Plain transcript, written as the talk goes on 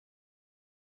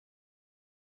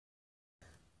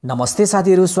नमस्ते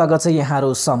साथीहरु, स्वागत छ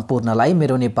यहाँहरु सम्पूर्णलाई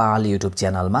मेरो नेपाल युट्युब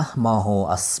च्यानलमा। म हो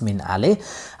अस्मिन आले।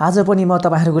 आज पनि म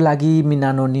तपाईहरुको लागि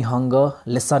मिन्नानो निहंगो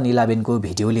लेसन 11 को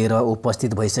भिडियो लिएर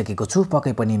उपस्थित भइसकेको छु।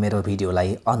 पक्कै पनि मेरो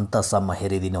भिडियोलाई अन्तसम्म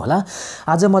हेरिदिनु होला।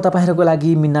 आज म तपाईहरुको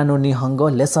लागि मिन्नानो निहंगो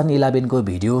लेसन 11 को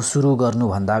भिडियो सुरु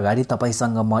गर्नुभन्दा अगाडि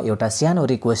तपाईसँग म एउटा सानो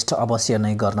रिक्वेस्ट अवश्य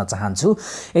नै गर्न चाहन्छु।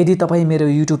 यदि तपाई मेरो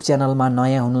युट्युब च्यानलमा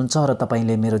नयाँ हुनुहुन्छ र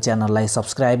तपाईले मेरो च्यानललाई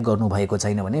सब्स्क्राइब गर्नुभएको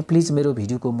छैन भने प्लिज मेरो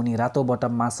भिडियोको मुनि रातो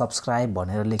बटनमा सब्स्क्राइब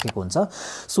भनेर लेखेको हुन्छ,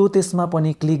 सो त्यसमा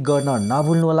पनि क्लिक गर्न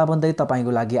नभुल्नु होला भन्दै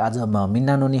तपाईको लागि आज म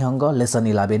मिन्नानो निहंगो लेसन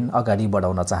 11 अगाडि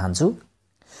बढाउन चाहन्छु।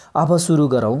 अब सुरु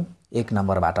गरौं 1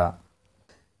 नम्बरबाट।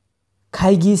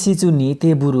 खाइगी सिचु नि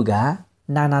तेबुरुगा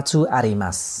नानाचु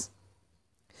आरिमास।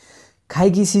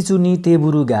 खाइगी सिचु नि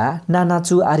तेबुरुगा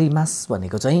नानाचु आरिमास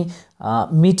भनेको चाहिँ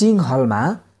मिटिङ हलमा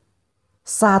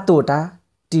 7 वटा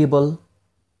टेबल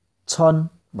छन्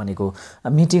भनेको।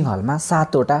 मिटिङ हलमा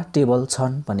 7 वटा टेबल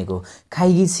छन् भनेको।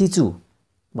 खाइगी सिचु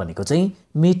भनेको चाहिँ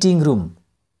मिटिङ रुम।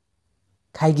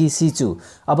 खाइगी सिचु।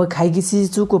 अब खाइगी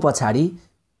सिचु को पछाडी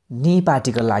नि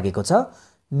पार्टिकल लागेको छ।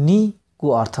 नि को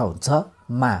अर्थ हुन्छ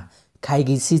मा।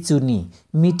 खाइगी सिचु नि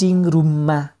मिटिङ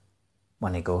रुममा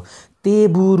भनेको।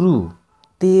 तेबुरु।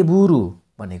 तेबुरु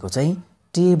भनेको चाहिँ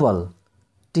टेबल।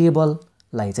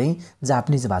 टेबललाई चाहिँ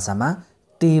जापानिज भाषामा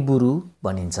तेबुरु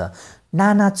भनिन्छ।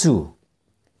 नानाचु।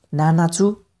 नानाचु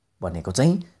भनेको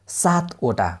चाहिँ 7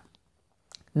 वटा।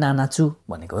 नानाचु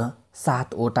भनेको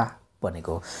 7 वटा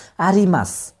भनेको।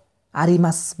 आरिमास।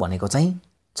 आरिमास भनेको चाहिँ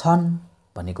छन्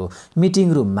भनेको।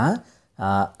 मिटिङ रुममा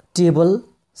टेबल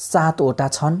 7 वटा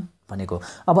छन् भनेको।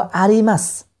 अब आरिमास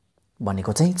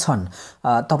भनेको चाहिँ छन्।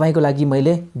 तपाईको लागि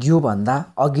मैले यो भन्दा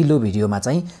अघिल्लो भिडियोमा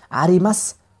चाहिँ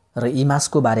आरिमास र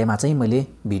इमासको बारेमा चाहिँ मैले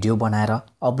भिडियो बनाएर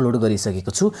अपलोड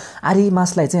गरिसकेको छु।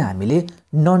 आरिमासलाई चाहिँ हामीले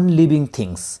नन लिभिङ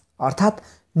थिंग्स अर्थात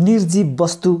निर्जीव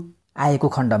वस्तु आएको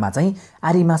खण्डमा चाहिँ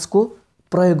आरिमासको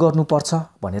प्रयोग गर्नुपर्छ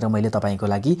भनेर मैले तपाईको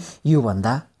लागि यो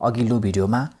भन्दा अघिल्लो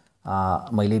भिडियोमा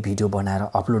मैले भिडियो बनाएर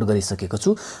अपलोड गरिसकेको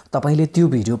छु। तपाईले त्यो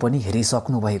भिडियो पनि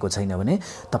हेरिसक्नु भएको छैन भने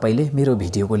तपाईले मेरो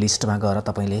भिडियोको लिस्टमा गएर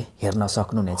तपाईले हेर्न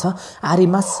सक्नुहुनेछ।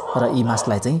 आरिमास र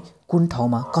इमासलाई चाहिँ कुन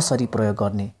ठाउँमा कसरी प्रयोग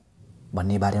गर्ने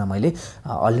भन्ने बारेमा मैले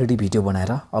अलरेडी भिडियो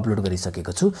बनाएर अपलोड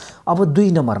गरिसकेको छु। अब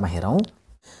 2 नम्बरमा हेरौं।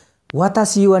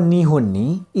 वातासी वा निहोन नि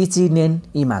इची नेन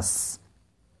इमास।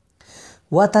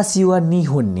 वातासी वा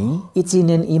निहोन नि इची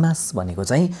नेन इमास भनेको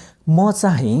चाहिँ म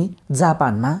चाहिँ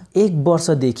जापानमा 1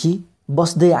 वर्षदेखि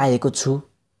बस्दै आएको छु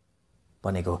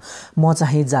भनेको। म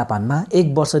चाहिँ जापानमा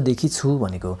 1 वर्षदेखि छु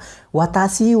भनेको।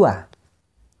 वातासी वा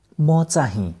म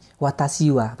चाहिँ। वातासी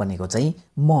वा भनेको चाहिँ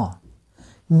म।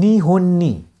 निहोन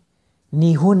नि।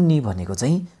 निहोन नि भनेको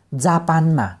चाहिँ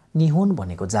जापानमा। निहोन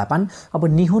भनेको जापान। अब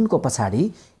निहोनको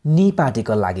पछाडी नि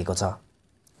पार्टिकल लागेको छ।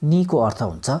 नि को अर्थ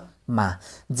हुन्छ मा।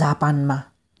 जापानमा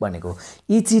भनेको।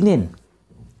 इचिनेन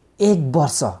 1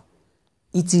 वर्ष।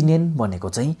 इचिनेन भनेको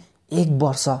चाहिँ 1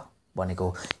 वर्ष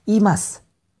भनेको। इमास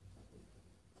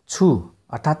छु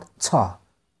अर्थात छ।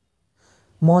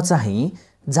 म चाहिँ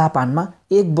जापानमा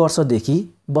 1 वर्षदेखि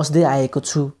बस्दै आएको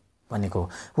छु भनेको।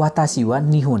 वातासी वा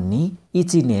निहोन नि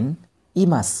इचिनेन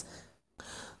इमास।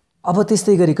 अब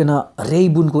त्यस्तै गरिकन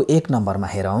रेइबुनको 1 नम्बरमा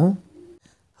हेरौं।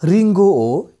 रिंगो ओ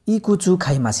इकुचु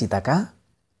खाइमासिताका।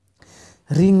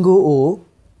 रिंगो ओ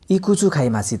इकुचु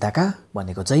खाइमासिताका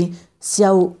भनेको चाहिँ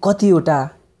स्याउ कतिवटा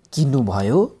किन्नु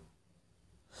भयो।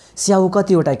 स्याउ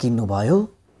कतिवटा किन्नु भयो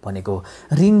भनेको।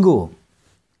 रिंगो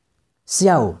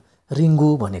स्याउ। रिंगो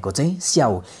भनेको चाहिँ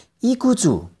स्याउ।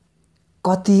 इकुचु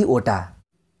कतिवटा।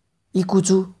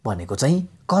 इकुचु भनेको चाहिँ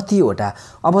कतिवटा।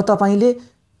 अब तपाईले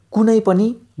कुनै पनि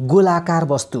गोलाकार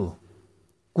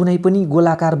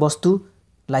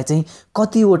वस्तुलाई चाहिँ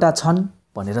कतिवटा छन्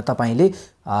भनेर तपाईले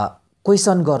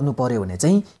क्वेशन गर्नु पर्यो भने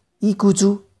चाहिँ इकुचु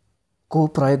को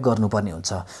प्रयोग गर्नुपर्ने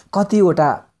हुन्छ। कतिवटा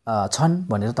छन्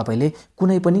भनेर तपाईले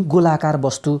कुनै पनि गोलाकार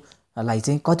वस्तुलाई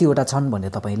चाहिँ कतिवटा छन्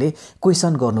भनेर तपाईले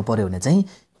क्वेशन गर्नु पर्यो भने चाहिँ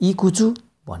इकुचु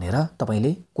भनेर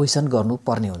तपाईले क्वेशन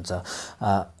गर्नुपर्ने हुन्छ।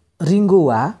 रिंगो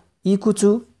वा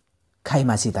इकुचु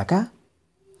खाइमासिताका।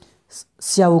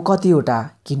 स्याउ कतिवटा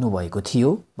किन्नु भएको थियो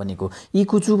भनेको।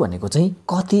 इकुचु भनेको चाहिँ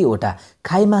कतिवटा।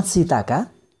 खाइमासिताका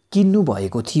किन्नु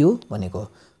भएको थियो भनेको।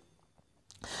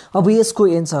 अब यसको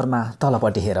एन्सरमा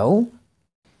तलपट्टि हेरौं।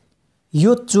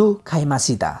 योच्चु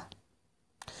खाइमासिता।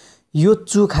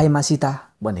 योच्चु खाइमासिता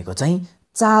भनेको चाहिँ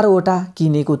 4 वटा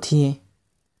किनेको थिए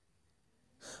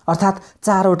अर्थात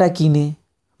 4 वटा किने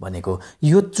भनेको।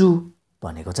 योच्चु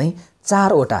भनेको चाहिँ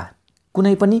 4 वटा।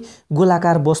 कुनै पनि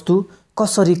गोलाकार वस्तु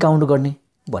कसरी काउन्ट गर्ने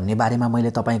भन्ने बारेमा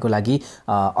मैले तपाईको लागि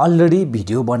अलरेडी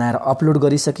भिडियो बनाएर अपलोड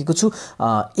गरिसकेको छु।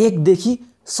 1 देखि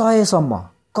 100 सम्म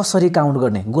कसरी काउन्ट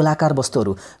गर्ने गोलाकार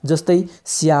वस्तुहरू जस्तै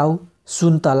स्याउ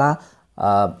सुन्तला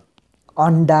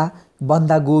अन्डा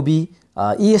बन्दागोबी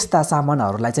यी यस्ता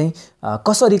सामानहरूलाई चाहिँ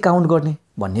कसरी काउन्ट गर्ने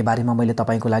भन्ने बारेमा मैले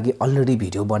तपाईको लागि अलरेडी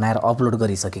भिडियो बनाएर अपलोड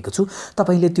गरिसकेको छु।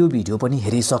 तपाईले त्यो भिडियो पनि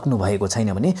हेरिसक्नु भएको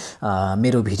छैन भने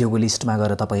मेरो भिडियोको लिस्टमा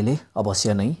गएर तपाईले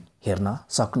अवश्य नै हेर्न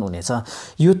सक्नुहुनेछ।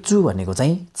 योच्चु भनेको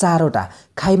चाहिँ 4 वटा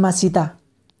खाइमासिता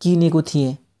किनेको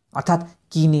थिए अर्थात्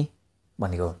किने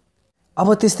भनेको।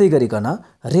 अब त्यस्तै गरिकन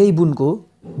रेइबुनको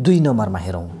 2 नम्बरमा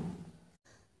हेरौं।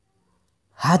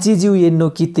 हाचिजिउ एन्नो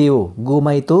कितेओ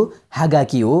गोमाइतो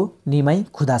हागाकी हो निमाई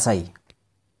खुदासाई।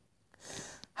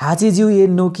 हाचिजिउ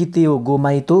एन्नो कितेओ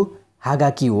गोमाइतो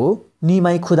हागाकी हो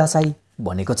निमाई खुदासाई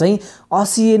भनेको चाहिँ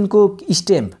 80 येनको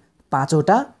स्ट्याम्प 5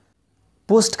 वटा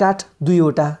पोस्ट कार्ड 2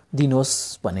 वटा दिनुहोस्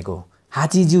भनेको।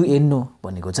 हाचिजिउ एन्नो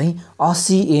भनेको चाहिँ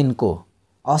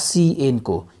 80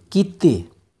 येनको किते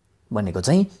भनेको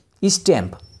चाहिँ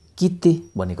स्ट्याम्प किते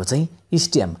भनेको चाहिँ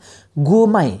स्ट्याम्प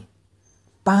गोमाई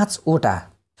 5 वटा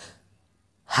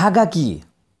हागाकी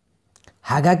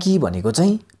भनेको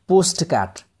चाहिँ पोस्ट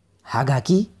कार्ड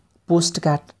हागाकी पोस्ट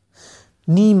कार्ड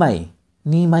निमाई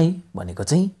भनेको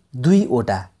चाहिँ 2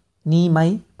 वटा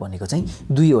निमाई भनेको चाहिँ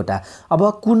 2 वटा।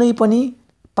 अब कुनै पनि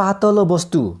पातलो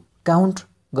वस्तु काउन्ट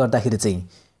गर्दाखेरि चाहिँ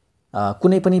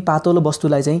कुनै पनि पातलो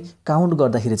वस्तुलाई चाहिँ काउन्ट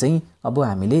गर्दाखेरि चाहिँ अब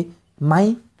हामीले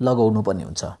माई लगाउनु पर्ने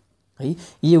हुन्छ है।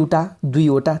 एउटा 2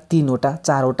 वटा 3 वटा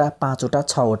 4 वटा 5 वटा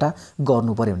 6 वटा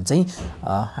गर्नु पर्यो भने चाहिँ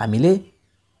हामीले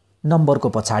नम्बरको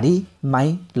पछाडी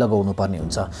माई लगाउनु पर्ने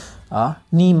हुन्छ।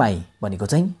 निमाई भनेको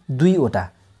चाहिँ 2 वटा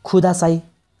खुदासाई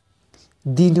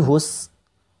दिनुहोस्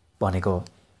भनेको।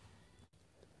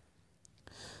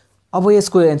 अब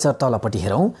यसको एन्सर तलपट्टि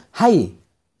हेरौं। हाई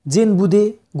जेनबुदे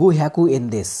गोह्याकु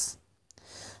एन्देश।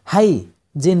 हाई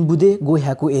जेनबुदे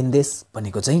गोह्याकु एन्देश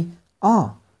भनेको चाहिँ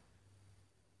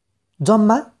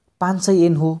जम्मा 500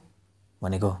 येन हो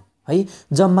भनेको है।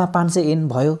 जम्मा 500 येन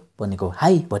भयो भनेको।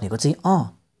 हाई भनेको चाहिँ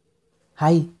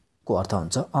हाई को अर्थ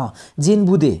हुन्छ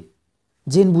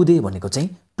जेनबुदे भनेको चाहिँ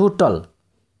टोटल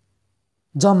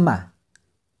जम्मा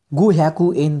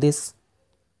गोह्याकु एन्देश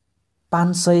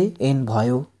 500 येन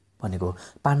भयो भनेको।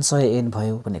 500 येन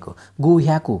भयो भनेको।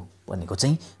 गोह्याकु भनेको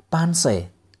चाहिँ 500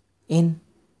 येन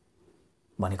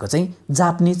भनेको चाहिँ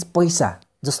जापानिज पैसा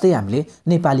जस्तै हामीले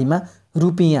नेपालीमा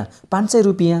रुपियाँ 500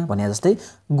 रुपियाँ भने जस्तै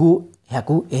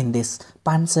गोह्याकु एन्देश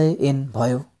 500 येन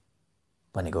भयो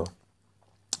भनेको।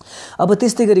 अब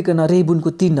त्यस्तै गरिकन रेइबुनको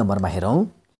 3 नम्बरमा हेरौं।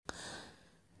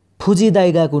 फुजी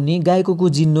दाइगाकु नि गाइकोकु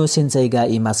जिन्नो सेन्साइगा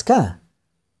इमास्का।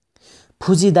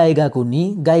 फुजी दाइगाकु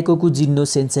नि गाइकोकु जिन्नो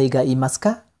सेन्साइगा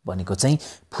इमास्का भनेको चाहिँ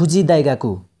फुजी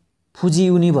दाइगाकु फुजी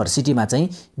युनिभर्सिटीमा चाहिँ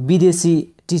विदेशी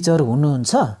टिचर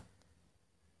हुनुहुन्छ।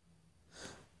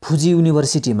 फुजी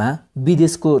युनिभर्सिटीमा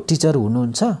विदेशको टिचर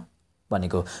हुनुहुन्छ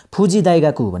भनेको। फुजी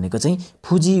दाइगाकु भनेको चाहिँ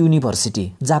फुजी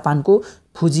युनिभर्सिटी जापानको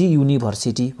फुजी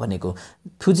युनिभर्सिटी भनेको।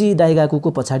 फुजी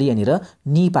दाइगाकुको पछाडी यहाँनिर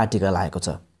नि पार्टिकल आएको छ।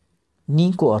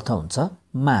 नि को अर्थ हुन्छ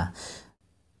मा।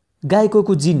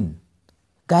 गाइकोकु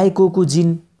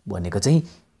जिन भनेको चाहिँ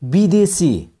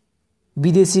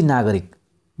विदेशी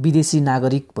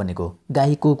नागरिक भनेको।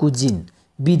 गाइकोकु जिन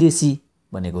विदेशी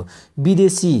भनेको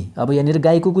विदेशी। अब यहाँनिर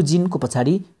गाइकोकु जिनको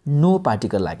पछाडी नो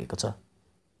पार्टिकल लागेको छ।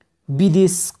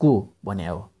 विदेशको भने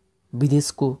हो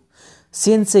विदेशको।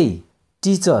 सेन्सेई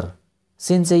टिचर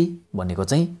सेन्सेई भनेको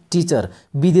चाहिँ टिचर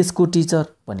विदेशको टिचर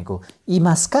भनेको।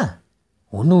 इमास्का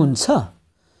हुनुहुन्छ।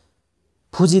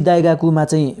 फुजी दाइगाकुमा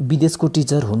चाहिँ विदेशको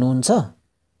टिचर हुनुहुन्छ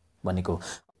भनेको।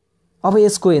 अब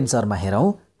यसको एन्सरमा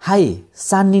हेरौं। हाई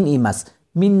सान्निन इमास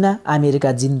मिन्ना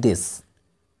अमेरिका जिन देश।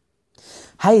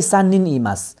 हाई सान्निन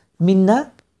इमास मिन्ना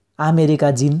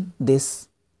अमेरिका जिन देश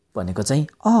भनेको चाहिँ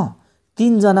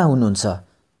 3 जना हुनुहुन्छ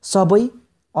सबै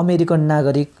अमेरिकन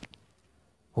नागरिक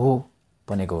हो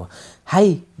भनेको।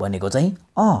 हाई भनेको चाहिँ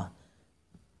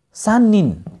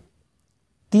सान्निन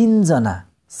 3 जना।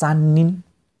 सान्निन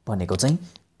भनेको चाहिँ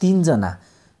 3 जना।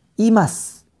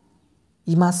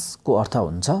 इमास को अर्थ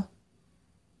हुन्छ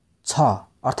छ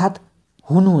अर्थात्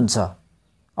हुनुहुन्छ।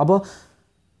 अब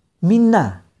मिन्ना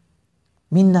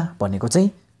भनेको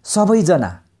चाहिँ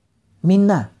सबैजना।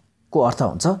 मिन्ना को अर्थ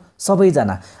हुन्छ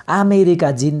सबैजना।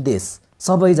 अमेरिका जिन देश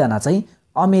सबैजना चाहिँ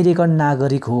अमेरिकन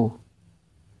नागरिक हो।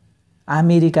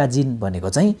 अमेरिका जिन भनेको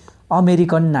चाहिँ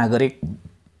अमेरिकन नागरिक।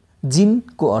 जिन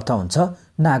को अर्थ हुन्छ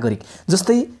नागरिक।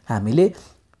 जस्तै हामीले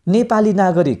नेपाली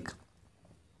नागरिक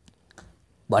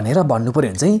भनेर भन्नु पर्यो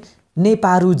भने चाहिँ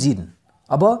नेपारू जिन।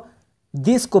 अब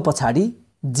देशको पछाडी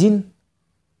जिन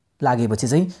लागेपछि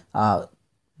चाहिँ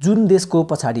जुन देशको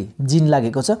पछाडी जिन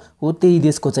लागेको छ हो त्यही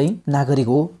देशको चाहिँ नागरिक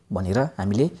हो भनेर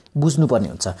हामीले बुझ्नुपर्ने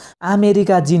हुन्छ।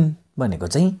 अमेरिका जिन भनेको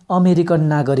चाहिँ अमेरिकन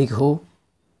नागरिक हो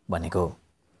भनेको।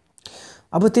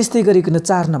 अब त्यस्तै गरिकन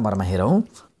 4 नम्बरमा हेरौँ,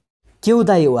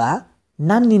 क्यौदाई वा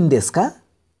नान्निन देश का?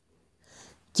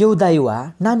 क्यौदाई वा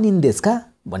नान्निन देश का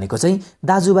भनेको चाहिँ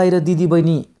दाजुभाइ र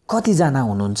दिदीबहिनी कतिजना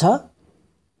हुनुहुन्छ?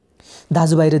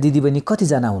 दाजुभाइ र दिदीबहिनी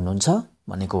कतिजना हुनुहुन्छ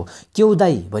भनेको।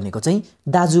 क्यौदाई भनेको चाहिँ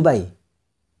दाजुभाइ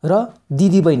र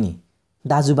दिदीबहिनी,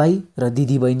 दाजुभाइ र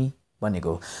दिदीबहिनी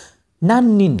भनेको।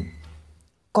 नान्निन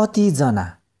कतिजना,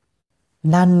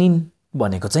 नान्निन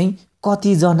भनेको चाहिँ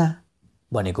कतिजना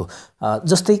भनेको।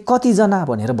 जस्तै कतिजना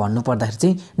भनेर भन्नु पर्दाखेरि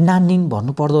चाहिँ नान्निन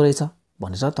भन्नु पर्दो रहेछ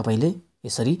भनेर तपाईँले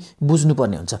यसरी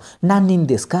बुझ्नुपर्ने हुन्छ। नान्निन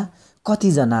देशका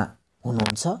कतिजना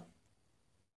हुनुहुन्छ?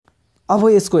 अब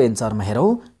यसको एन्सरमा हेरौँ,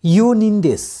 योनिन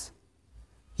देश।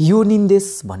 योनिन देश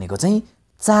भनेको चाहिँ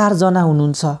 4 जना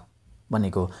हुनुहुन्छ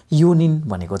भनेको। योनिन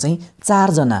भनेको चाहिँ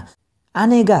 4 जना।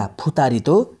 आनेगा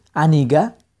फुतारितो आनिगा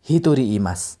हितोरी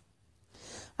इमास।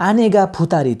 आनेगा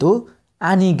फुतारितो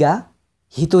आनिगा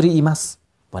हितोरी इमास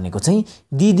भनेको चाहिँ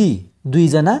दिदी 2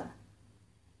 जना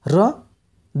र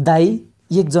दाई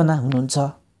 1 जना हुनुहुन्छ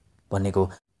भनेको।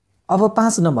 अब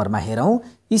 5 नम्बरमा हेरौँ,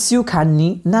 इस्यु खान्नी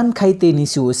नान खाइते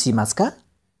निसुओ सिमासका?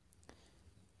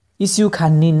 इस्यु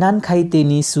खान्नी नान खाइते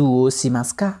निसुओ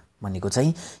सिमासका भनेको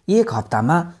चाहिँ 1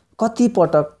 हप्तामा कति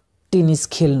पटक टेनिस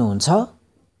खेल्नुहुन्छ?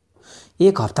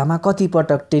 1 हप्तामा कति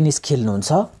पटक टेनिस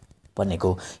खेल्नुहुन्छ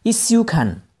भनेको। इस्यु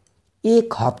खान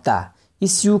 1 हप्ता,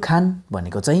 इस्यु खान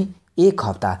भनेको चाहिँ 1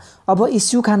 हप्ता। अब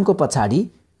इस्यु खानको पछाडि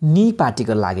नि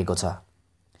पार्टिकल लागेको छ।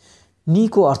 नि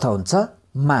को अर्थ हुन्छ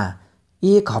मा,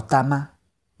 1 हप्तामा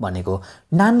भनेको।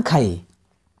 नान खाई,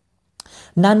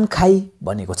 नान खाई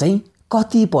भनेको चाहिँ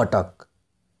कति पटक,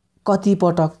 कति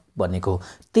पटक भनेको।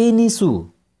 टेनिसु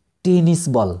टेनिस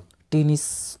बल, टेनिस,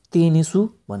 टेनिसु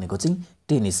भनेको चाहिँ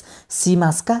टेनिस।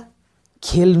 सिमासका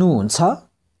खेल्नुहुन्छ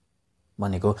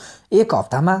भनेको। 1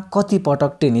 हप्तामा कति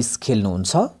पटक टेनिस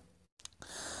खेल्नुहुन्छ?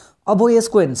 अब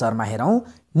यसको एन्सरमा हेरौँ,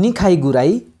 निखाइ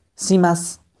गुराई सिमास।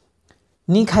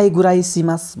 निखाइ गुराई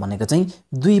सिमास भनेको चाहिँ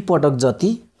 2 पटक जति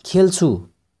खेल्छु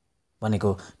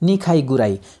भनेको। निखाइ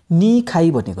गुराई,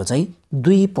 निखाइ भनेको चाहिँ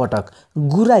 2 पटक,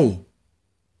 गुराई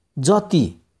जति,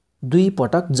 2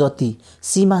 पटक जति,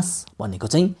 सिमास भनेको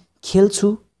चाहिँ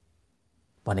खेल्छु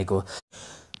भनेको।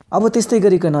 अब त्यस्तै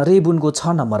गरिकन रेबुनको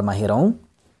 6 नम्बरमा हेरौँ,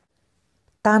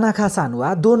 तानाखा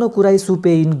सानुवा दोनो कुराई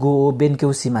सुपेइन गो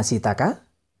बेन्क्यौ सिमासिताका?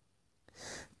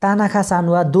 तानाखा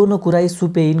सानुवा दोनो कुराई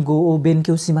सुपेइन गो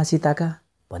बेन्क्यौ सिमासिताका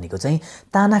भनेको चाहिँ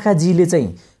तानाखाजीले चाहिँ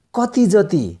कति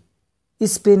जति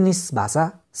स्पेनिस भाषा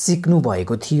सिक्नु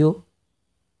भएको थियो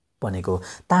भनेको।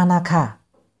 तानाखा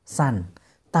सान,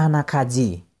 तानाखाजी,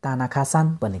 तानाखा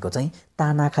सान भनेको चाहिँ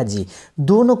तानाखाजी।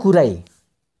 दोनो कुराई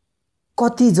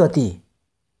कति जति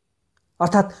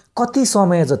अर्थात् कति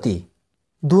समय जति,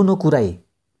 दोनो कुराई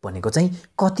भनेको चाहिँ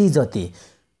कति जति।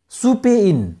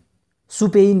 सुपेइन,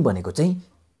 सुपेइन भनेको चाहिँ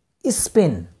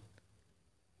स्पेन,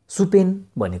 सुपेन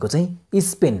भनेको चाहिँ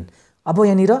स्पेन। अब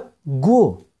यहाँनिर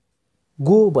गो,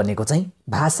 गो भनेको चाहिँ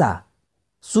भाषा,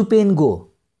 सुपेन गो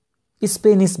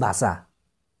स्पेनिस भाषा।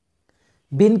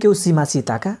 बेन्क्यौ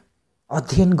सिमासिताका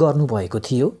अध्ययन गर्नुभएको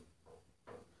थियो।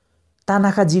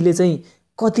 तानाखाजीले चाहिँ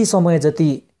कति समय जति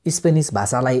स्पेनिस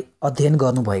भाषालाई अध्ययन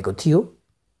गर्नुभएको थियो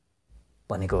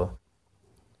भनेको।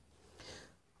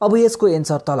 अब यसको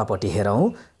एन्सर तलपट्टि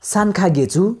हेरौँ, सान्खा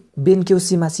गेचु बेन्क्यौ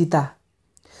सिमासिता।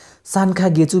 सान्खा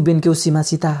गेचु बेन्क्यौ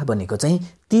सिमासिता भनेको चाहिँ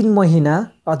 3 महिना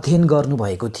अध्ययन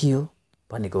गर्नुभएको थियो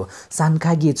भनेको।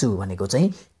 सान्खा गेचु भनेको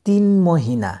चाहिँ 3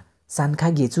 महिना, सान्खा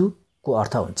गेचुको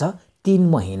अर्थ हुन्छ 3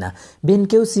 महिना।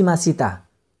 बेन्क्यौ सिमासिता,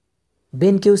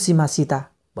 बेन्क्यौ सिमासिता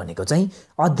भनेको चाहिँ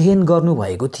अध्ययन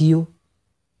गर्नुभएको थियो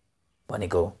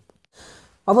भनेको।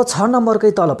 अब 6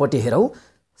 नम्बरकै तलपट्टि हेरौँ,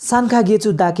 सान्खा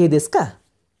गेचु दाके देशका?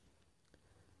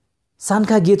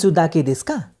 सान्खा गेचु दाके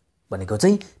देशका भनेको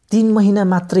चाहिँ 3 महिना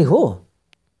मात्रै हो,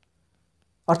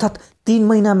 अर्थात् 3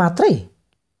 महिना मात्रै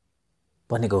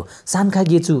भनेको। सान्खा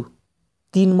गेचु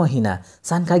 3 महिना,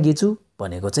 सान्खा गेचु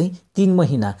भनेको चाहिँ 3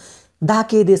 महिना।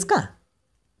 दाके देशका?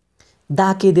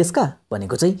 दाके देशका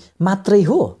भनेको चाहिँ मात्रै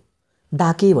हो,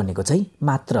 दाके भनेको चाहिँ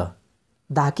मात्र,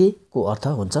 दाकेको अर्थ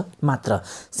हुन्छ मात्र।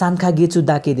 सान्खा गेचु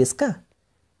दाके देशका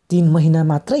 3 महिना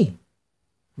मात्रै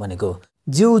भनेको।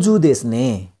 ज्यूजू देशने,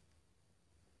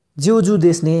 ज्यूजू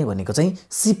देशने भनेको चाहिँ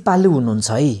सिपालु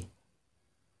हुनुहुन्छ है,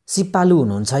 सिपालु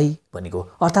हुनुहुन्छ है भनेको,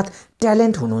 अर्थात्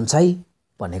ट्यालेन्ट हुनुहुन्छ है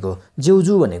भनेको।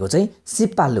 ज्यूजू भनेको चाहिँ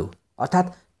सिपालु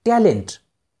अर्थात् ट्यालेन्ट।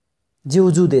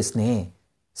 ज्यूजू देशने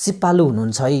सिपालु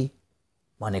हुनुहुन्छ है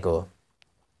भनेको।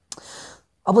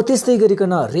 अब त्यस्तै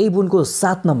गरिकन रेबुनको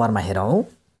 7 नम्बरमा हेरौँ,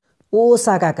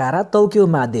 ओसाका कारा तोक्यो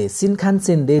मादे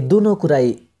सिनखानसेनदे दोनो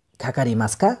कुराई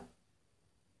खाकारिमास्का?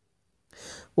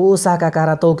 ओसाका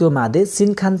कारा तोक्यो मादे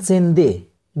सिनखानसेनदे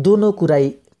दोनो कुराई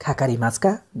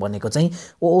खाकारिमास्का भनेको चाहिँ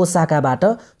ओसाकाबाट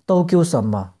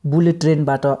टोक्योसम्म बुलेट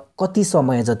ट्रेनबाट कति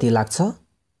समय जति लाग्छ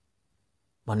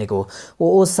भनेको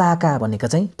ओसाका भनेको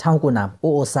चाहिँ ठाउँको नाम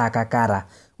ओसाका कारा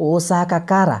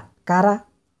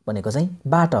भनेको चाहिँ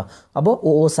बाट अब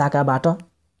ओसाकाबाट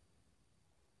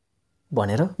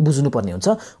भनेर बुझ्नुपर्ने हुन्छ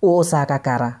ओसाका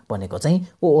कारा भनेको चाहिँ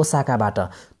ओसाकाबाट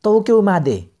टोक्यो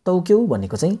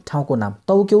भनेको चाहिँ ठाउँको नाम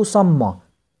टोक्योसम्म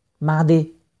मादे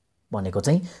भनेको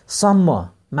चाहिँ सम्म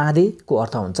मादेको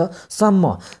अर्थ हुन्छ सम्म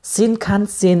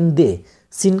सिनखानसेन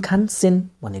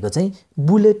भनेको चाहिँ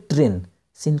बुलेट ट्रेन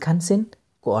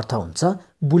सिनखानसेनको अर्थ हुन्छ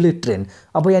बुलेट ट्रेन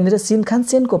अब यहाँनिर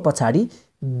सिनखानसेनको पछाडि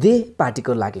दे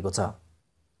पार्टिकल लागेको छ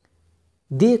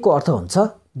देको अर्थ हुन्छ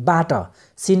बाट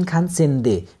सिनखानसेन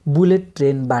दे बुलेट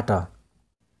ट्रेनबाट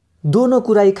दोनो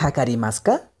कुराई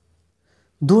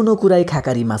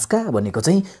खाकारिमास्का भनेको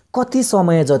चाहिँ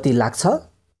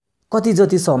कति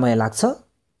जति समय लाग्छ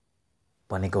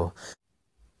भनेको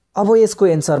अब यसको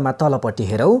एन्सरमा तलपट्टि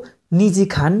हेरौँ निजी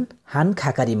खान हान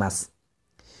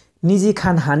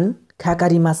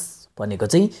खाकारिमास भनेको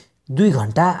चाहिँ 2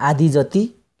 घण्टा आदि जति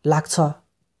लाग्छ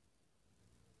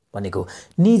भनेको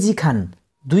निजी खान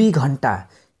 2 घण्टा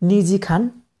निजी खान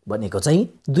भनेको चाहिँ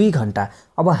 2 घण्टा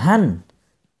अब हान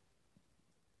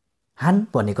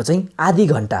भनेको चाहिँ आधी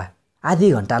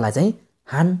घण्टालाई चाहिँ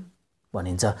हान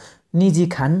भनिन्छ निजी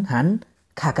खान हान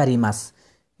खाकारिमास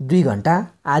 2 घण्टा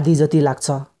आधी जति लाग्छ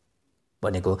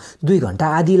भनेको 2 घण्टा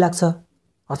आधी लाग्छ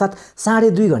अर्थात्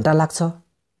 2.5 घण्टा लाग्छ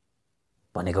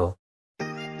भनेको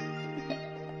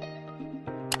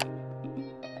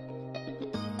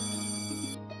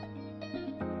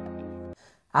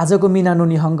आजको मिनानो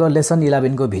निहंग लेसन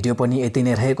 11 को भिडियो पनि यति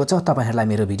नै रहेको छ। तपाईहरुलाई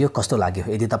मेरो भिडियो कस्तो लाग्यो?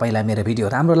 यदि तपाईलाई मेरो भिडियो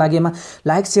राम्रो लागेमा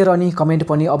लाइक शेयर अनि कमेन्ट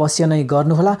पनि अवश्य नै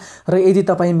गर्नुहोला र यदि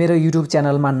तपाई मेरो युट्युब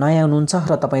च्यानलमा नयाँ हुनुहुन्छ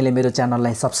र तपाईले मेरो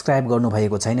च्यानललाई सब्स्क्राइब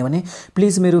गर्नुभएको छैन भने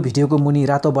प्लिज मेरो भिडियोको मुनि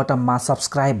रातो बटनमा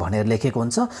सब्स्क्राइब भनेर लेखेको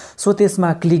हुन्छ सो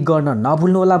त्यसमा क्लिक गर्न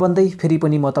नभुल्नुहोला भन्दै फेरि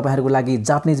पनि म तपाईहरुको लागि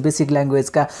जापानिज बेसिक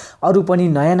ल्याङ्ग्वेजका अरु पनि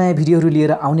नयाँ भिडियोहरु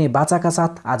लिएर आउने बाचाका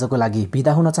साथ आजको लागि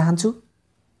बिदा हुन चाहन्छु।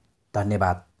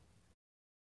 धन्यवाद।